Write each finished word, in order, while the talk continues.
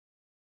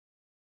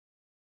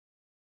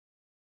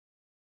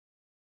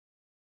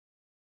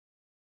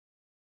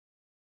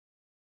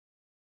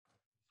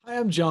Hi,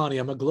 I'm Johnny.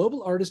 I'm a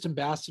global artist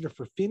ambassador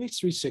for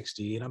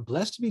FENIX360, and I'm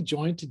blessed to be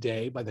joined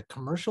today by the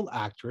commercial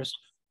actress,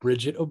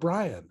 BRIGITTE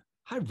O'BRIEN.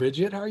 Hi,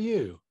 BRIGITTE. How are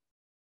you?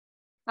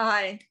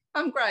 Hi,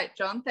 I'm great,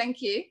 John.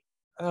 Thank you.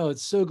 Oh,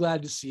 it's so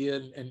glad to see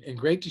you and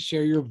great to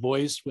share your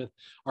voice with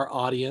our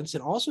audience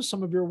and also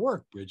some of your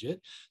work, BRIGITTE.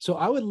 So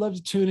I would love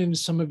to tune into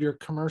some of your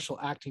commercial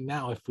acting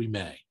now, if we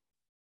may.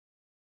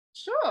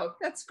 Sure,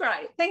 that's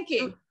great. Thank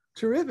you.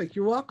 Terrific.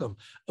 You're welcome.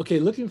 Okay,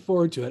 looking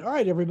forward to it. All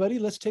right, everybody,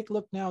 let's take a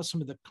look now at some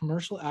of the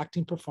commercial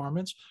acting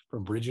performance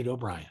from BRIGITTE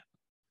O'BRIEN.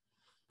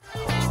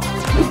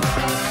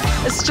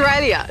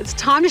 Australia, it's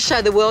time to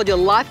show the world your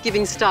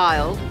life-giving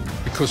style.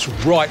 Because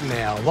right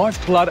now,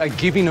 Lifeblood are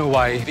giving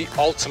away the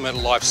ultimate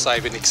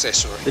life-saving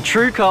accessory. The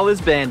True Colours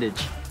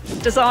bandage.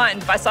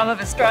 Designed by some of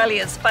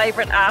Australia's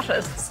favourite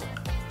artists.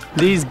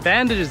 These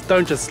bandages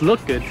don't just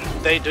look good,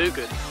 they do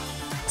good.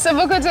 So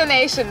book a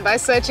donation by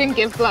searching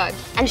Give Blood.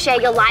 And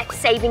share your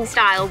life-saving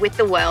style with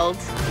the world.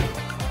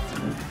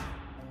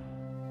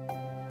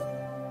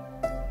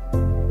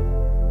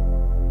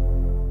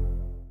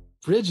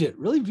 BRIGITTE,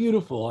 really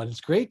beautiful, and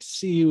it's great to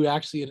see you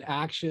actually in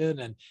action.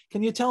 And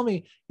can you tell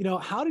me,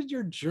 how did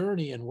your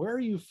journey and where are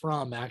you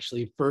from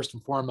actually, first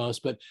and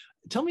foremost, but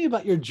tell me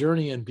about your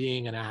journey in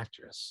being an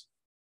actress.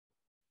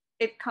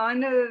 It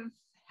kind of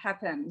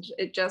happened.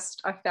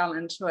 I fell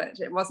into it.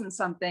 It wasn't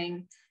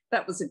something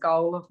that was a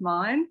goal of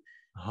mine.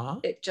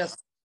 It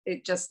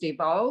just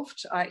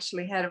evolved. I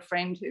actually had a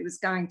friend who was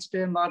going to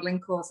do a modeling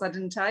course. I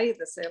didn't tell you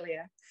this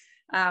earlier.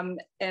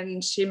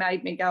 And she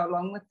made me go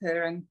along with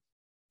her, and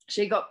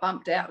she got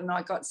bumped out and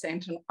I got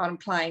sent on a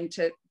plane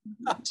to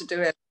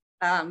do a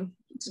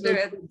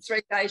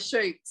 3-day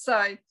shoot.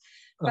 So,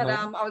 but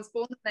I was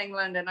born in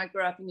England and I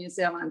grew up in New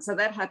Zealand. So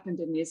that happened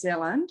in New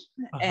Zealand.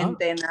 And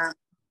then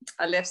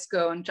I left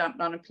school and jumped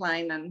on a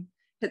plane and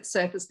hit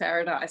surface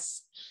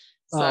paradise.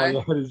 So,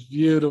 oh, that is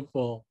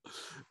beautiful.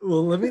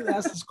 Well, let me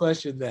ask this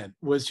question then.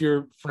 Was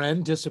your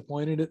friend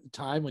disappointed at the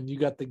time when you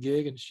got the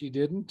gig and she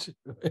didn't?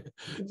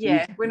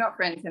 Yeah, we're not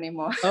friends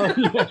anymore. Oh,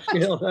 yeah, she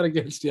held that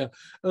against you.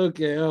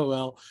 Okay, oh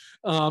well.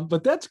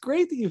 But that's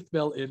great that you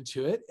fell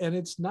into it. And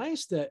it's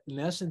nice that in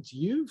essence,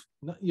 you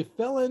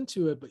fell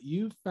into it, but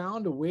you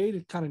found a way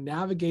to kind of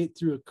navigate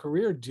through a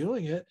career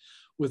doing it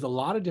with a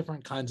lot of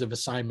different kinds of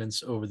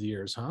assignments over the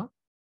years, huh?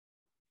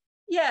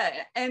 Yeah,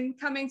 and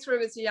coming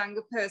through as a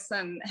younger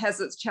person has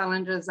its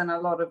challenges and a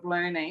lot of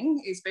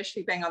learning,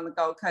 especially being on the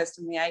Gold Coast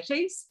in the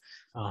 80s.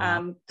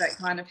 That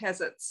kind of has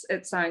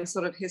its own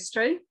sort of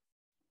history.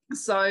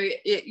 So,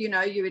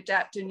 you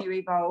adapt and you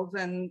evolve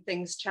and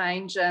things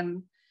change,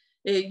 and,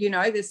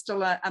 there's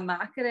still a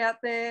market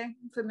out there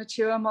for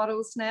mature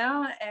models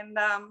now. And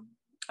I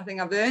think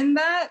I've earned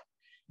that.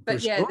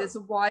 But yeah, there's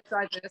a wide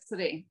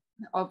diversity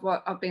of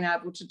what I've been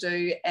able to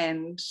do.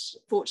 And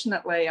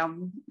fortunately,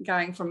 I'm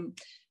going from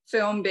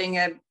film being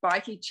a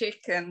bikey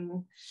chick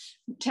and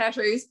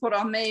tattoos put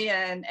on me,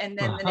 and then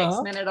the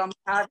next minute I'm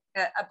carving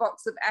a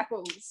box of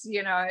apples,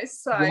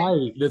 so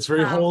right, it's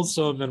very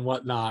wholesome and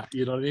whatnot,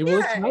 you know what I mean?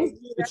 Well,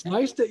 it's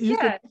nice that you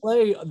can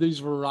play these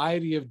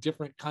variety of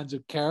different kinds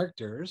of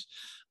characters.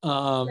 I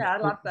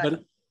love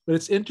that. But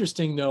it's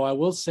interesting though, I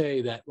will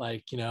say that,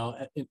 like,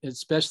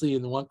 especially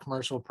in the one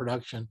commercial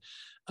production,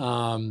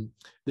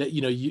 that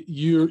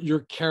your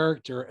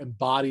character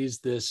embodies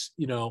this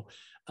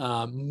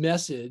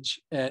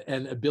message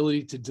and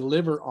ability to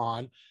deliver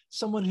on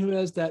someone who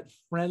has that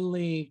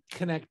friendly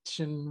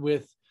connection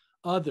with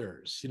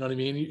others. You know what I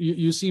mean?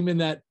 You seem in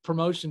that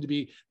promotion to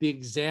be the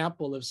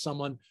example of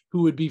someone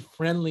who would be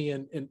friendly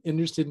and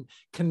interested in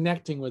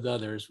connecting with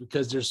others,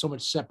 because there's so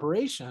much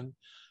separation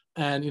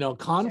and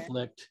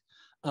conflict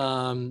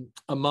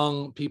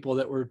among people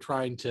that we're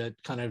trying to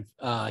kind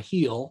of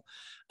heal.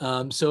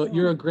 So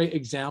you're a great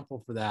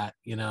example for that.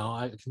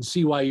 I can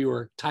see why you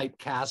were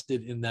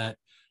typecasted in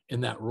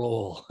that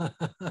role.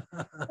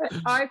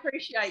 I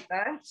appreciate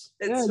that.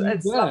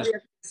 It's lovely to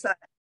say.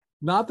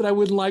 Not that I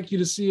wouldn't like you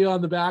to see you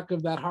on the back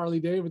of that Harley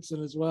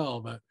Davidson as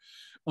well, but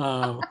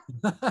and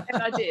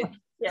I did.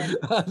 Yeah.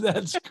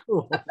 That's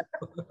cool.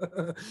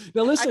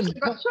 Now listen,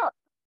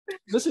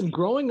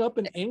 growing up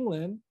in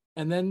England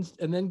and then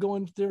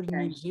going there to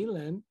New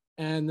Zealand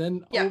and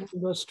then over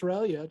to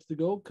Australia to the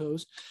Gold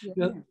Coast.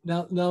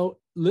 Now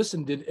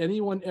listen, did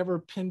anyone ever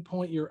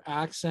pinpoint your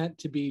accent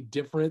to be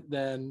different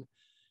than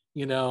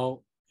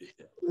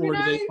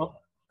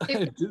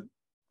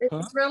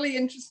It's really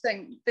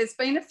interesting. There's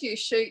been a few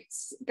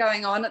shoots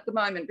going on at the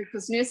moment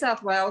because New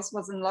South Wales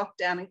was in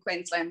lockdown and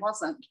Queensland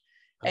wasn't.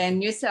 And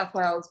New South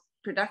Wales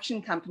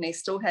production companies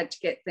still had to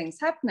get things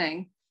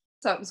happening.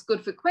 So it was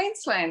good for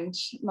Queensland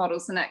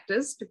models and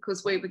actors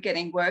because we were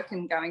getting work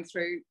and going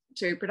through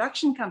to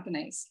production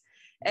companies.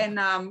 And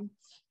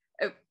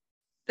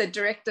the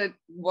director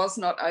was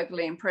not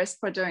overly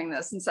impressed by doing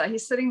this. And so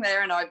he's sitting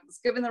there and I was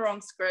given the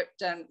wrong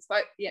script and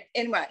spoke,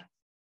 anyway,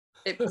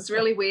 it was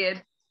really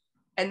weird.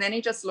 And then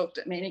he just looked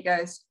at me and he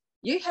goes,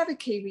 "You have a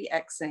Kiwi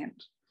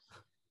accent."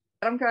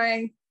 And I'm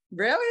going,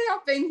 really?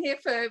 I've been here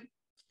for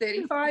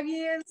 35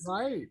 years.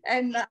 Right.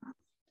 And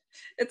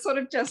it's sort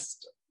of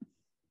just,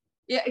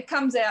 Yeah, it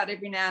comes out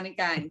every now and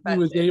again. He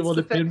was able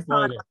to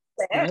pinpoint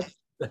it.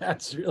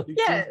 That's really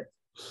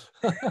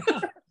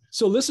cool.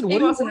 So listen,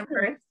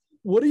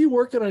 what are you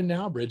working on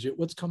now, Bridget?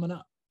 What's coming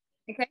up?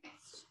 Okay.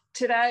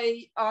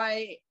 Today,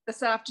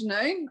 this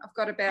afternoon, I've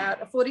got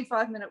about a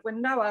 45-minute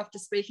window after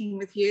speaking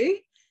with you.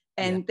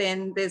 And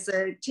then there's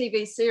a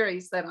TV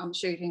series that I'm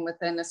shooting with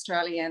an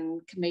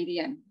Australian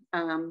comedian.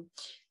 I'm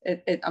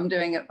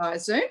doing it via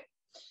Zoom.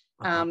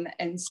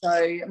 And so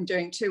I'm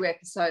doing 2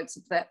 episodes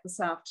of that this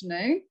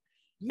afternoon.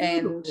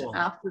 Beautiful. And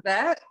after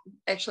that,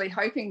 actually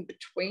hoping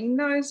between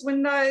those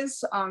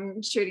windows,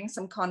 I'm shooting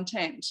some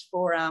content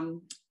for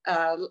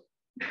a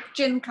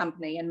gin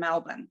company in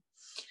Melbourne.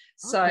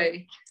 So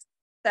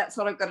that's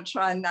what I've got to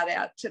try and nut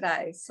out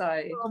today.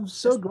 So I'm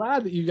so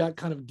glad that you got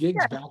kind of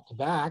gigs back to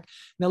back.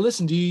 Now,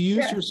 listen, do you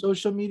use your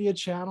social media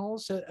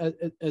channels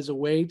as a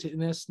way to,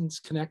 in essence,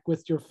 connect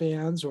with your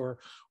fans or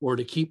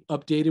to keep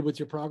updated with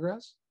your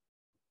progress?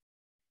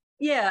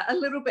 Yeah, a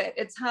little bit.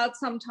 It's hard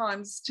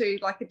sometimes to,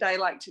 like a day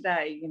like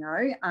today, you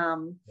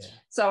know.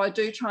 So I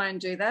do try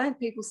and do that.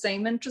 People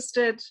seem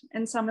interested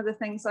in some of the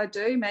things I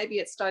do. Maybe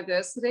it's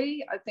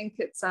diversity. I think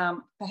it's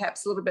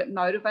perhaps a little bit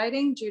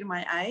motivating due to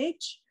my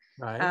age.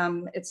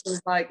 Right. It's sort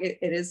of like it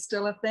is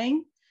still a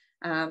thing.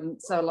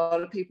 So a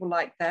lot of people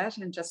like that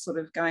and just sort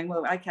of going,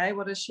 well, okay,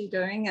 what is she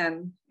doing?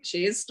 And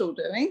she is still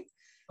doing.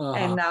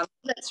 And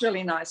that's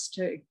really nice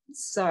too.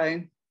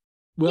 So,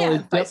 well,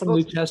 it's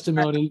definitely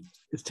testimony.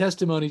 It's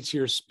testimony to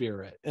your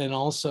spirit and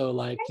also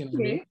like, you know what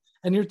I mean?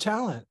 And your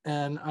talent.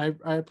 And I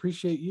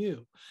appreciate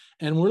you.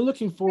 And we're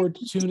looking forward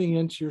to tuning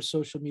into your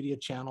social media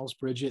channels,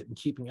 Bridget, and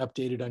keeping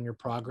updated on your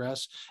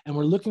progress. And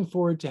we're looking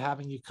forward to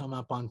having you come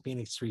up on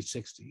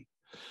FENIX360.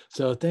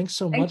 So thanks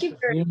so much for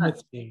being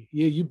with me.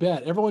 Yeah, you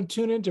bet. Everyone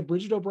tune in to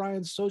Bridget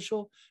O'Brien's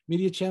social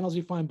media channels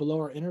you find below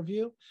our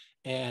interview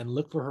and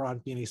look for her on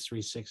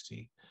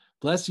FENIX360.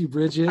 Bless you,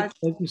 Bridget.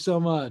 Thank you so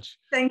much.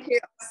 Thank you.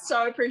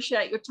 So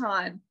appreciate your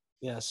time.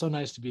 Yeah, so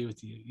nice to be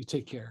with you. You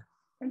take care.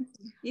 Thank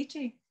you. You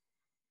too.